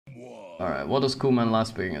Alright, what does Coolman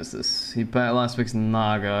last picking is this? He last picks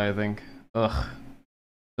Naga, I think. Ugh.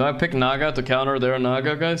 Do I pick Naga to counter their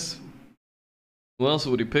Naga, guys? What else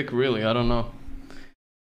would he pick, really? I don't know.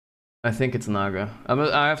 I think it's Naga.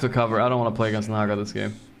 I have to cover. I don't want to play against Naga this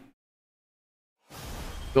game.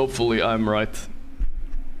 Hopefully I'm right.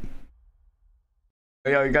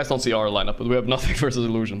 Yeah, you guys don't see our lineup, but we have nothing versus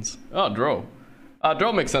illusions. Oh, Dro.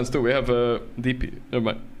 Dro makes sense too. We have DP. Never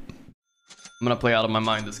mind. I'm gonna play out of my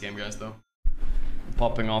mind this game, guys, though.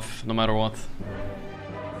 Popping off no matter what.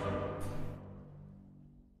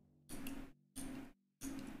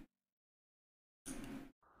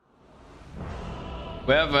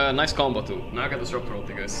 We have a nice combo too. Naga Disruptor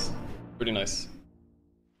ulti, guys. Pretty nice.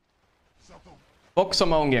 Focus on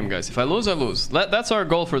my own game, guys. If I lose, I lose. That's our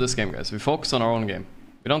goal for this game, guys. We focus on our own game.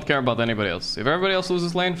 We don't care about anybody else. If everybody else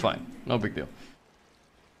loses lane, fine. No big deal.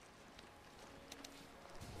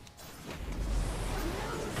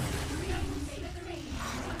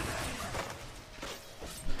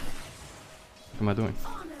 What am I doing?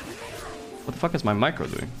 What the fuck is my micro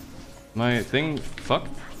doing? My thing fucked?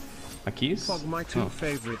 My keys? Fog, my two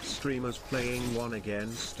favorite streamers playing one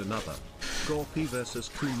against another. Gorgc versus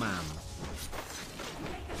Kuman.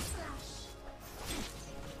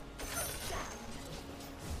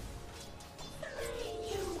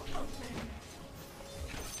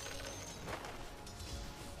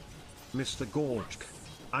 Mr. Gorgc,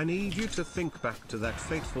 I need you to think back to that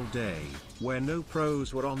fateful day, where no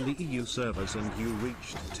pros were on the EU servers and you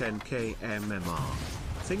reached 10k MMR.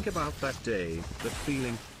 Think about that day, that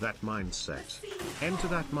feeling, that mindset. Enter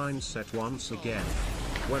that mindset once again.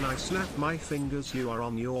 When I snap my fingers, you are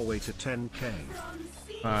on your way to 10k.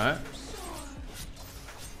 Alright.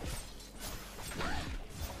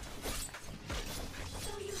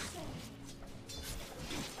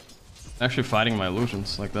 Actually fighting my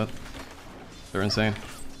illusions like that. They're insane.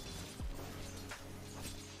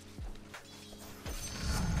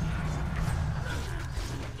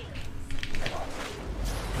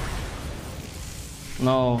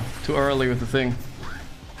 No, too early with the thing.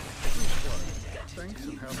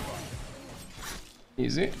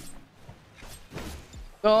 Easy.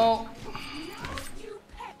 No!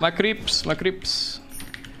 My creeps, my creeps.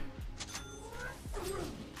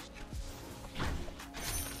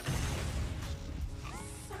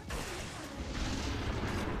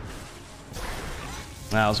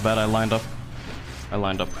 That was bad, I lined up.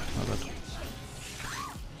 My bad.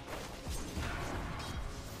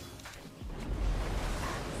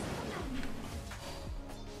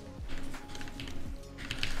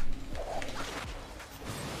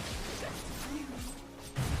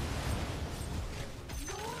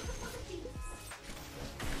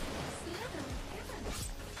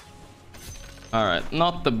 Alright,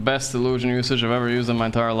 not the best illusion usage I've ever used in my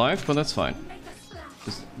entire life, but that's fine.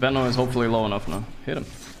 Benno is hopefully low enough now. Hit him.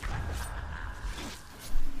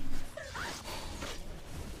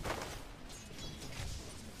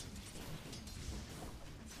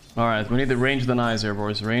 Alright, we need to range the eyes here,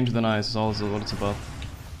 boys. Range the eyes is also what it's about.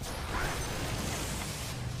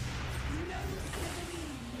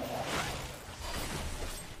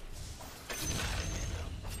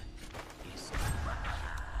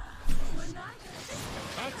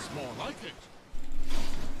 That's more like it.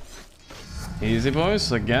 Easy,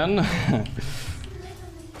 boys, again.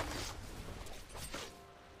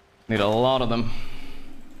 Need a lot of them.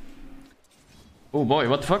 Oh boy,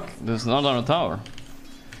 what the fuck? There's not on a tower.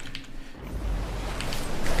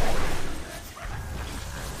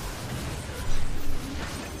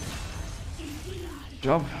 Good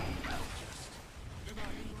job.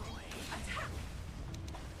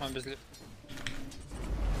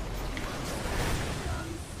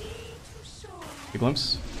 A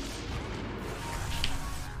glimpse.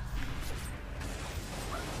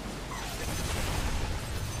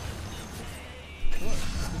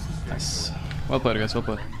 Nice. Well played, guys, well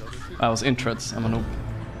played. I was in treads, I'm a noob.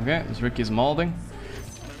 Okay, this Ricky's molding.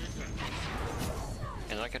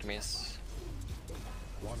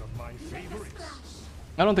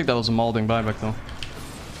 I don't think that was a molding buyback though.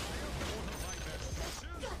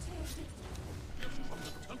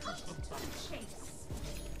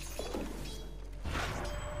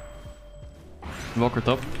 Walker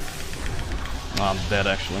top. Oh, I'm dead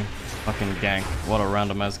actually. Fucking gank. What a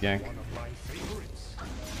random ass gank.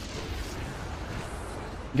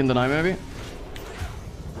 You can deny maybe?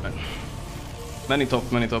 Right. Many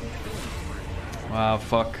top, many top. Wow,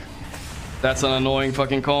 fuck. That's an annoying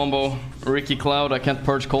fucking combo. Ricky Cloud, I can't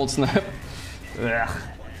purge cold snap.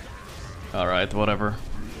 Alright, whatever.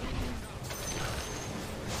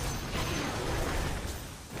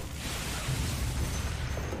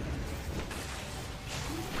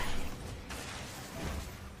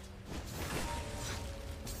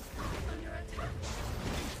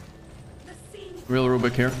 Real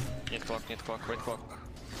Rubik here. Need clock, wait clock.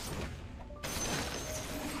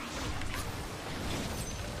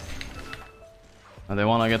 And they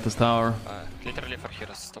wanna get this tower. Literally for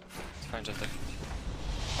heroes, stop. It's fine, just death.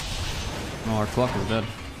 No, our clock is dead.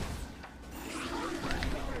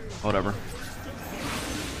 Whatever.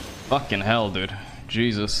 Fucking hell, dude.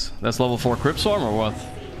 Jesus. That's level 4 Crypt Swarm or what?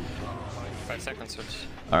 5 seconds switch.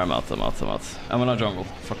 Alright, I'm out. I'm in a jungle.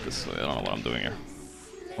 Fuck this. I don't know what I'm doing here.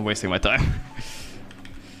 I'm wasting my time.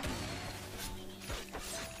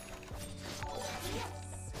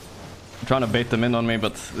 I'm trying to bait them in on me,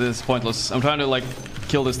 but this is pointless. I'm trying to, like,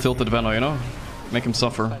 kill this tilted Venno, you know? Make him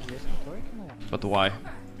suffer. But why?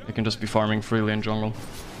 He can just be farming freely in jungle.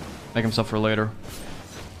 Make him suffer later.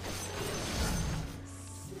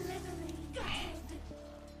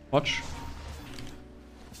 Watch.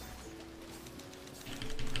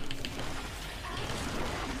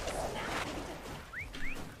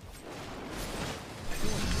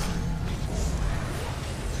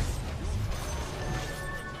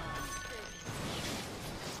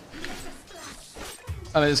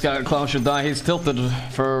 I mean, this guy clown should die. He's tilted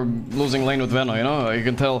for losing lane with Venno, you know? You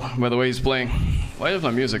can tell by the way he's playing. Why is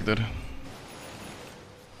my music, dude?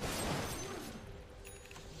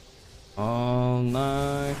 All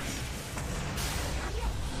night.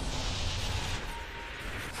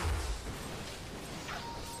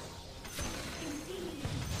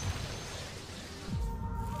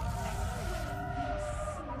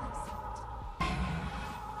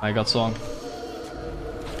 I got song.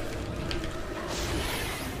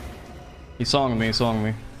 He songed me, I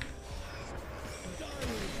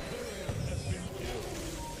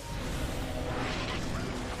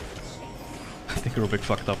think Rubik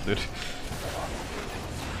fucked up, dude.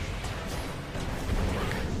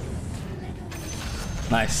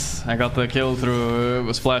 Nice. I got the kill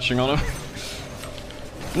through splashing on him.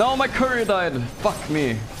 No, my courier died. Fuck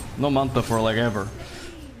me. No Manta for like ever.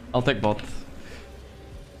 I'll take bot.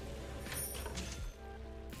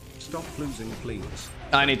 Stop losing, please.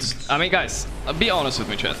 I need to... I mean, guys, be honest with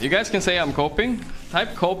me, chat. You guys can say I'm coping. Type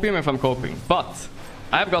copium if I'm coping. But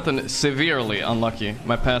I've gotten severely unlucky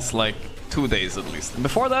my past, like, 2 days at least.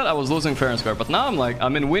 Before that, I was losing fair and square. But now I'm like,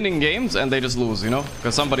 I'm in winning games and they just lose, you know?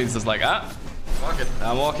 Because somebody's just like, fuck it.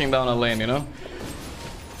 I'm walking down a lane, you know?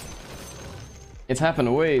 It's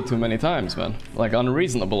happened way too many times, man. Like,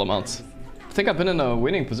 unreasonable amounts. I think I've been in a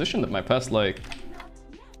winning position at my past, like,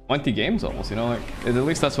 20 games almost, you know? Like, at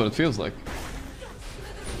least that's what it feels like.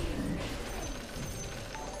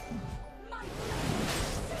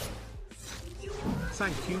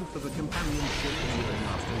 Thank you for the companionship during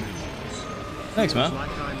afternoons. Thanks, man. Feels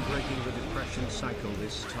like I'm breaking the depression cycle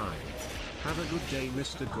this time. Have a good day,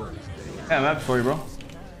 Mr. Gorgc. Yeah, I'm happy for you, bro.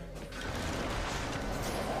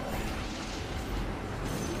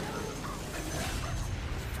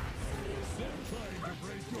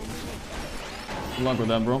 Good luck with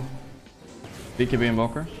that, bro. BKB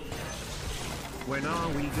Invoker. When are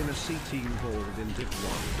we gonna see Team Hold in Div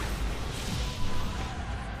 1?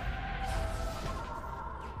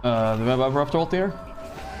 Do we have Abrupt ult here?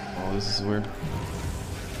 Oh, this is weird.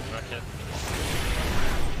 Not yet.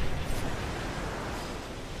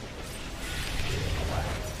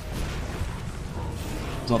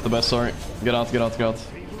 It's not the best, sorry. Get out, get out, get out.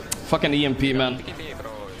 Fucking EMP, man. BKB,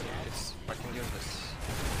 bro. It's fucking useless.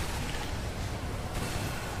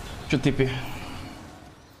 Should TP.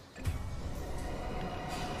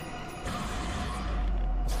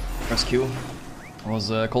 Press Q. Was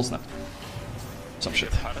cold snap. Some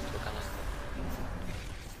shit.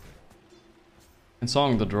 And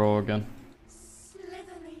song the draw again.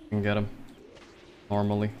 Can get him.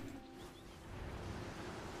 Normally.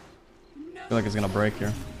 I feel like it's gonna break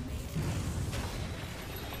here.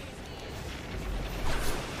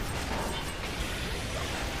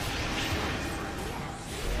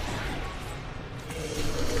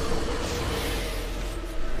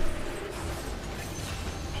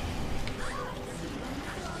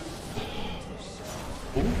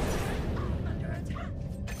 Ooh.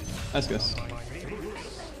 Nice guys.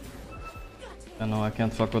 I know I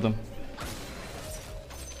can't fuck with him.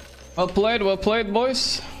 Well played,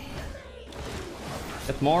 boys.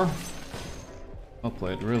 Get more. Well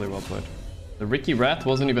played, really well played. The Ricky Rat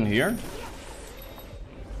wasn't even here.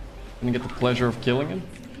 Didn't get the pleasure of killing him.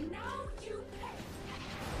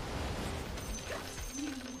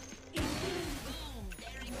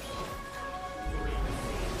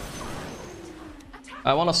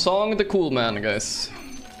 I want a song the cool man, guys.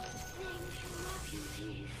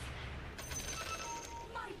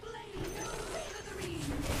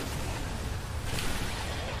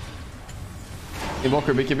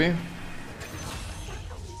 Invoker BKB.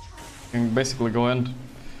 Can basically go end.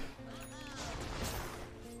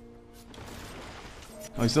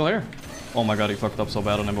 Oh, he's still here? Oh my god, he fucked up so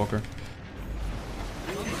bad on Invoker.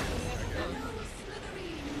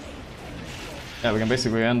 Yeah, we can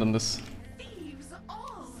basically end on this.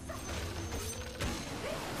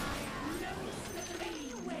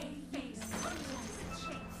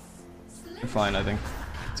 You're fine, I think.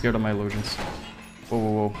 Scared of my illusions. Whoa,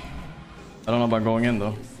 whoa, whoa. I don't know about going in,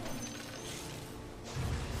 though.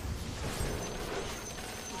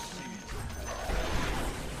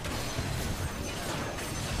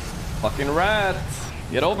 Fucking rat!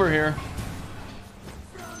 Get over here!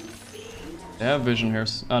 They have vision here.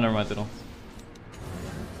 Oh, never mind, they don't.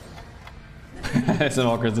 It's an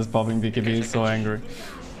awkward just popping BKB, he's so angry.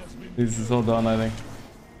 This is so done, I think.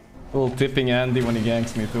 A little tipping Andy when he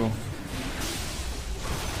ganks me, too.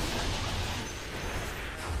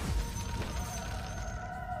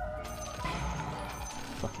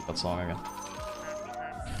 Fucking that song again.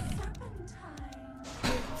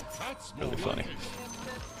 Really funny.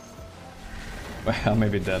 Well, I may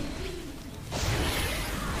be dead.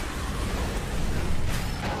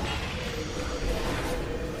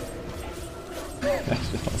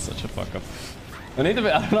 That was such a fuck up. I need to be,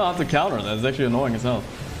 I don't know how to counter that. It's actually annoying as hell.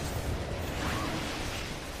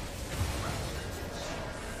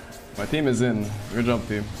 My team is in. Good job,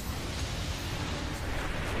 team.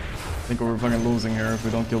 I think we're fucking losing here if we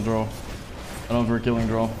don't kill Draw. I don't know if we're killing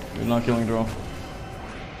Draw. We're not killing Draw.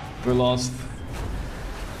 We're lost.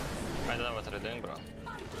 I don't know what they're doing,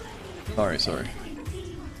 bro. Sorry.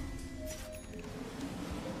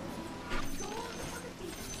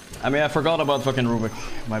 I mean, I forgot about fucking Rubik.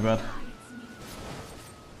 My bad.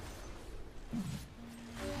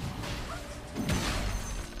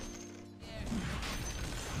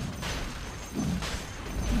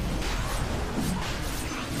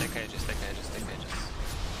 Take ages.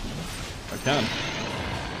 I can.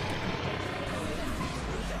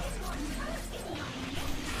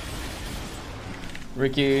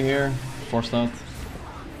 Ricky here. Forced out.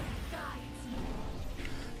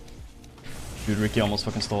 Dude, Ricky almost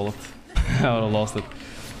fucking stole it. I would have lost it.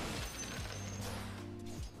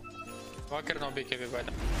 Walker no BKB by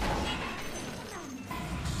them.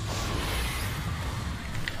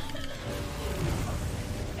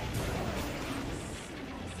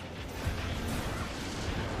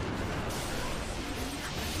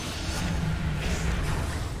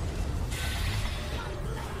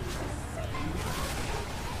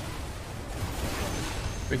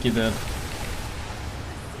 Ricky dead.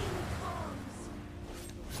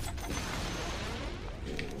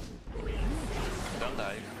 Don't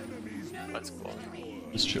die. Let's go.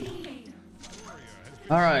 Just chill.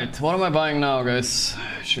 Alright, what am I buying now, guys?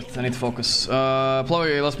 Shit, I need to focus.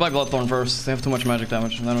 Let's buy Bloodthorn first. They have too much magic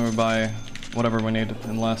damage, and then we buy whatever we need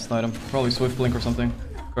in the last item. Probably Swift Blink or something.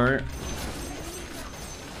 Courier.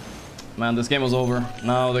 Man, this game was over.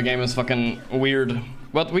 Now the game is fucking weird.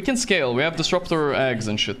 But we can scale. We have Disruptor eggs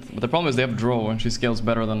and shit. But the problem is they have Drow, and she scales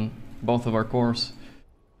better than both of our cores.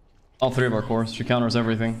 All three of our cores. She counters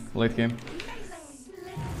everything late game.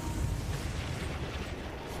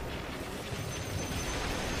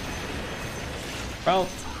 Out.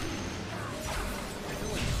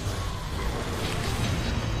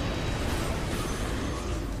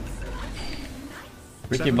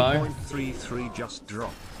 Ricky bye. 7.33 just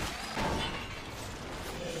dropped.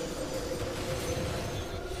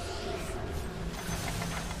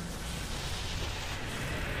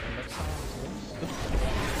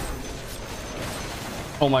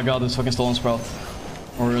 Oh my god, this fucking stolen sprout.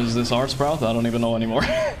 Or is this our sprout? I don't even know anymore.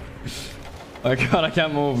 My god, I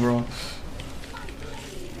can't move, bro.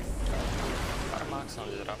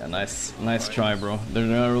 Yeah, nice try, bro. They're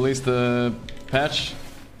gonna release the patch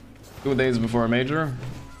 2 days before a major.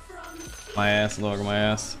 My ass, dog, my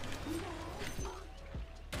ass.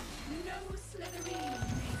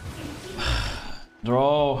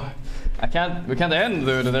 Draw. We can't end,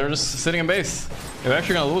 dude. They're just sitting in base. We're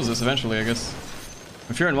actually gonna lose this eventually, I guess.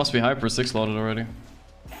 Furin must be hyper 6 loaded already.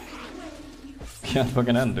 Can't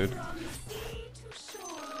fucking end, dude.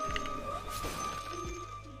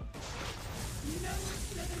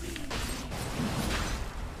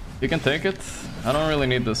 You can take it. I don't really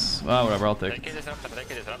need this. Ah, whatever. I'll take it.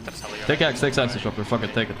 Take Axe Disruptor. Fuck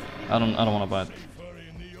it. Take it. I don't want to buy it.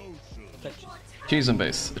 Cheese and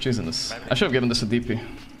base. Cheese in this. I should have given this a DP. Should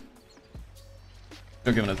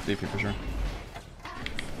have given it a DP for sure.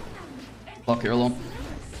 Block here alone.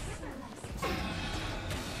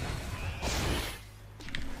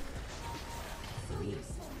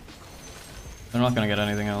 They're not gonna get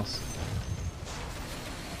anything else.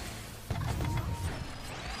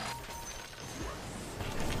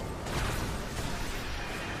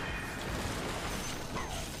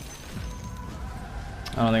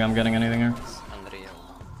 I don't think I'm getting anything here. It's unreal.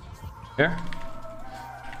 Here?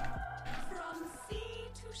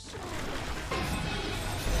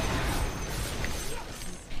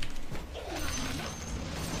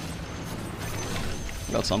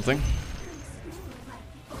 Got something.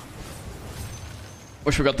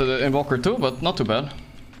 Wish we got the invoker too, but not too bad.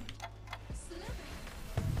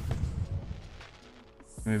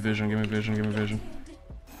 Give me vision, give me vision, give me vision.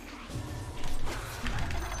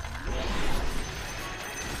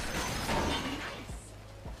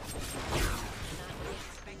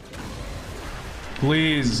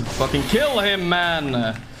 Please, fucking kill him,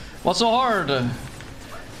 man! What's so hard?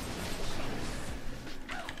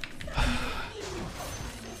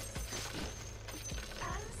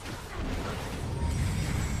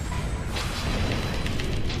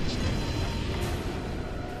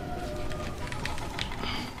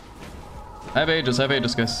 I have ages,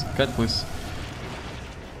 guys. Cut, please.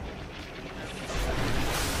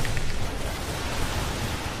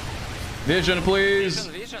 Vision, please!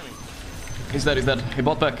 Vision. He's dead, he's dead. He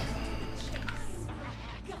bought back.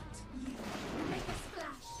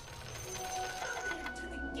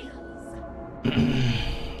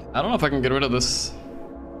 I don't know if I can get rid of this.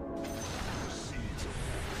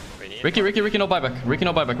 Ricky, no buyback. Ricky,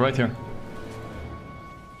 no buyback, right here.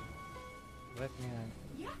 Let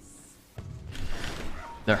me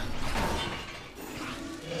There.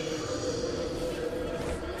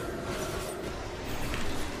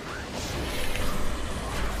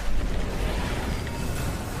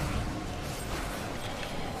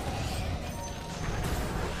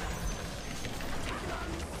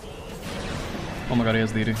 Oh my god, he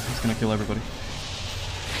has DD. He's gonna kill everybody.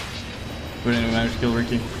 We didn't even manage to kill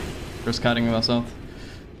Ricky. Just cutting us out.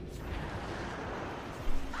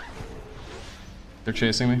 They're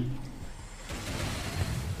chasing me.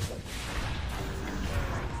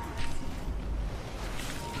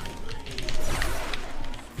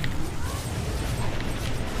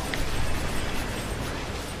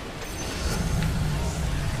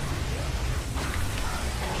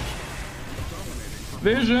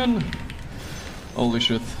 Vision! Holy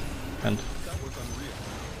shit. And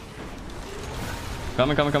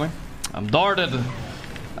coming. I'm darted.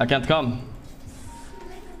 I can't come.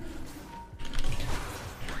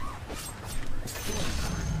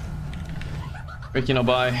 Ricky no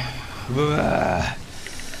buy.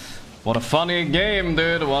 What a funny game,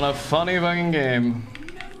 dude. What a funny fucking game.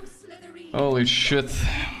 Holy shit.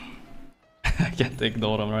 I can't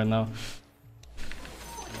ignore him right now.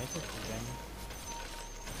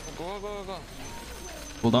 Go.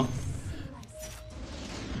 Hold on.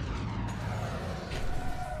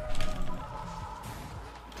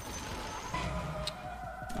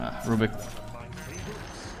 Rubik.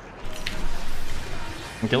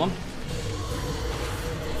 Can kill him?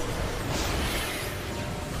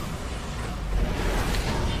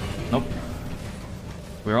 Nope.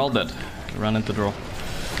 We're all dead. We ran into draw.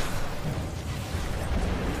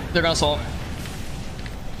 They're gonna solve.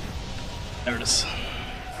 There it is.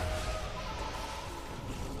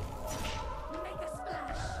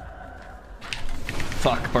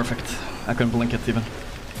 Fuck, perfect. I couldn't blink it even.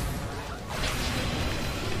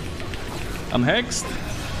 I'm hexed.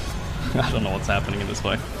 I don't know what's happening in this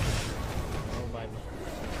fight.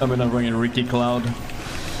 I'm gonna bring in Ricky Cloud.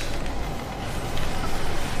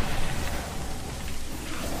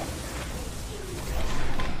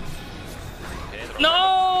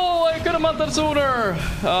 No! I could have manted sooner!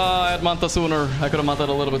 I had manta sooner. I could have manted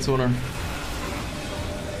a little bit sooner.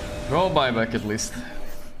 Throw buyback at least.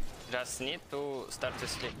 Just need to start to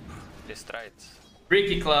sleep. Just try it.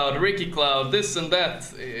 Ricky Cloud, this and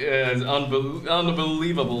that is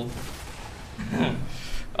unbelievable.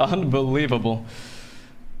 Unbelievable.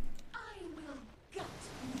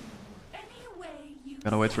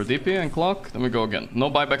 Gotta wait for DP and clock, then we go again. No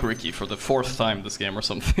buyback Ricky for the 4th time this game or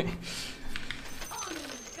something.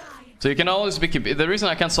 So you can always be... The reason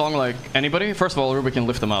I can't song like anybody, first of all, Ruby can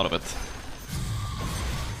lift them out of it.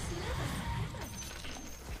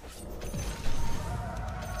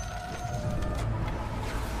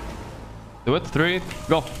 Do it, 3,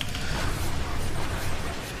 go.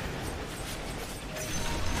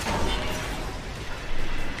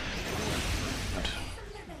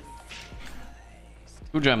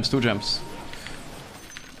 Two gems.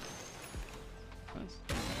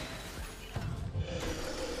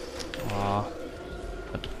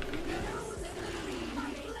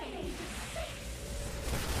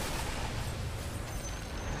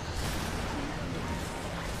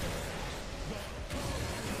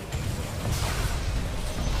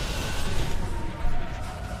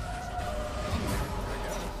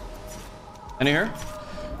 Any here?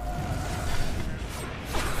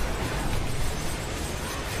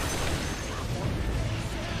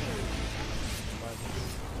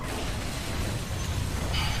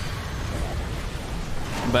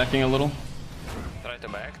 backing a little. Try to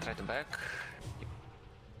back, try to back.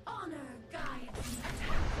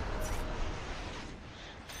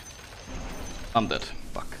 I'm dead.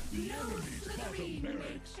 Fuck.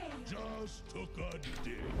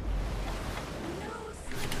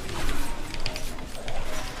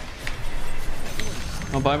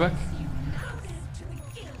 No buyback?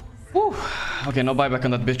 Woo. Okay, no buyback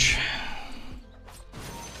on that bitch.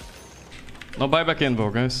 No buyback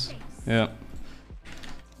invo, guys. Yeah.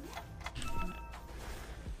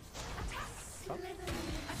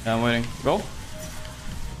 Yeah, I'm waiting. Go.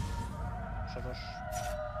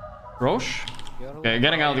 Roche? Okay,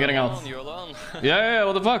 getting out, getting out. You're alone. Yeah,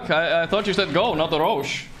 what the fuck? I thought you said go, not the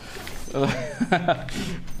Roche.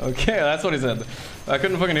 Okay, that's what he said. I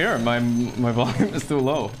couldn't fucking hear him. My volume is too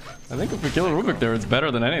low. I think if we kill Rubik there, it's better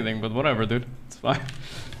than anything, but whatever, dude. It's fine.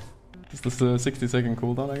 It's this 60-second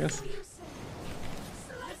cooldown, I guess.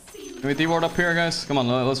 Can we D-ward up here, guys? Come on,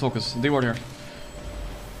 let's focus. D-ward here.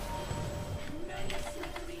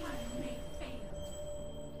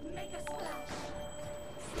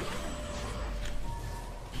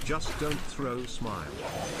 Just don't throw smile.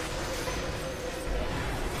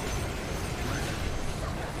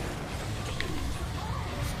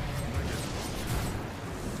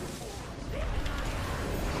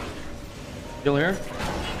 Kill here.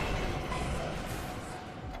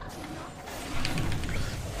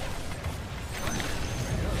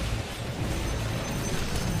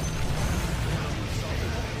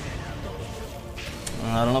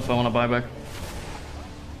 I don't know if I want to buy back.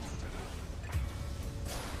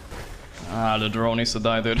 Ah, the drone needs to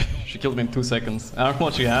die, dude. She killed me in 2 seconds. I don't know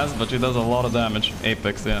what she has, but she does a lot of damage.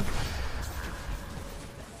 Apex, yeah.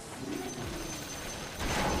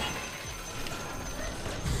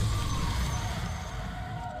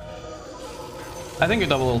 I think you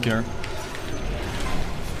double ult here.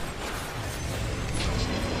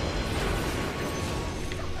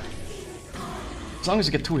 As long as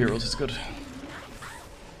you get 2 heroes, it's good.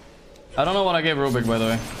 I don't know what I gave Rubik, by the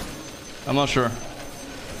way. I'm not sure.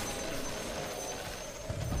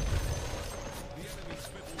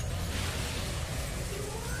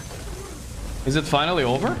 Is it finally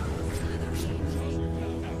over?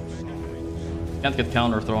 Can't get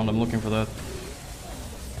counter thrown, I'm looking for that.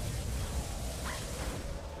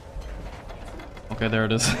 Okay, there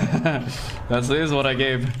it is. That is what I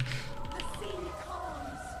gave.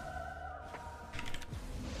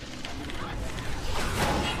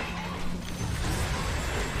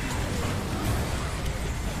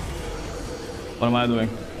 What am I doing?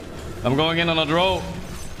 I'm going in on a draw.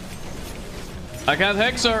 I can't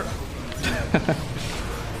hex her.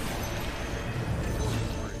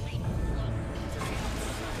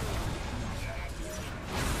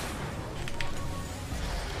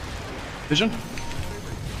 Vision?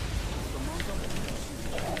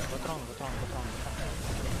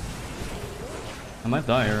 I might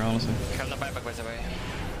die here, honestly. Have no buyback, by the way.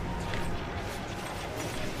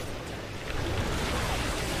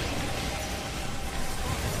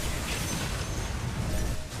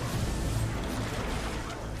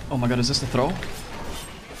 Oh my god, is this the throw?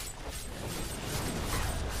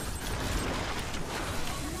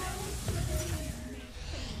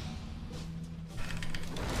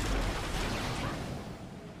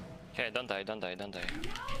 Okay, don't die, don't die, don't die.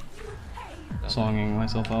 Songing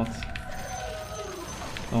myself out.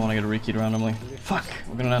 Don't want to get rekeyed randomly. Fuck,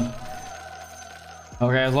 we're gonna end.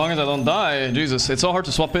 Okay, as long as I don't die, Jesus, it's so hard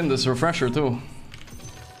to swap in this refresher too.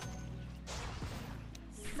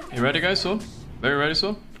 You ready, guys, soon? Very ready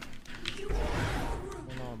soon?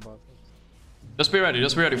 Just be ready,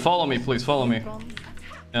 just be ready. Follow me, please, follow me.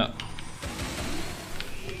 Yeah.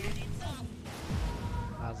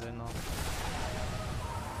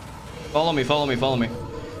 Follow me, follow me, follow me.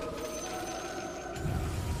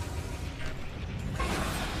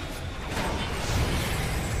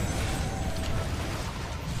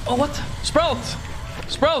 Oh, what? Sprout!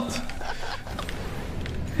 Sprout!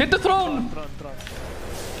 Hit the throne!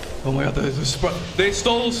 Oh my god, they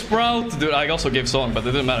stole Sprout! Dude, I also gave Song, but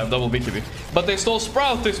it didn't matter, double BKB. But they stole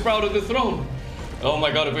Sprout, they sprouted the throne! Oh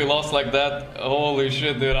my god, if we lost like that, holy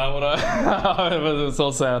shit, dude, I would've... It was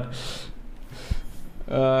so sad.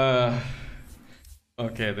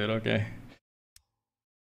 Okay, dude, okay.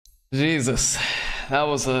 Jesus. That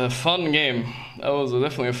was a fun game. That was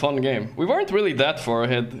definitely a fun game. We weren't really that far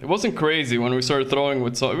ahead. It wasn't crazy when we started throwing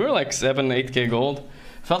with... We were like 7, 8k gold.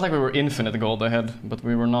 Felt like we were infinite gold ahead, but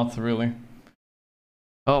we were not really.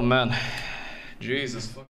 Oh man. Jesus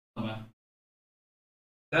fuck, man.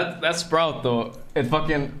 That Sprout though, it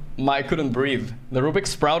fucking... I couldn't breathe. The Rubik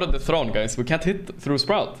sprouted the throne, guys. We can't hit through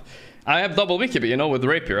Sprout. I have double BKB, you know, with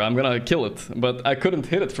Rapier. I'm gonna kill it, but I couldn't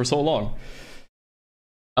hit it for so long.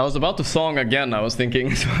 I was about to song again. I was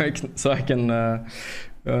thinking, so I can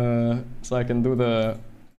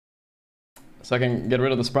get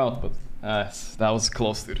rid of the sprout, but that was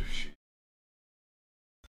close, dude.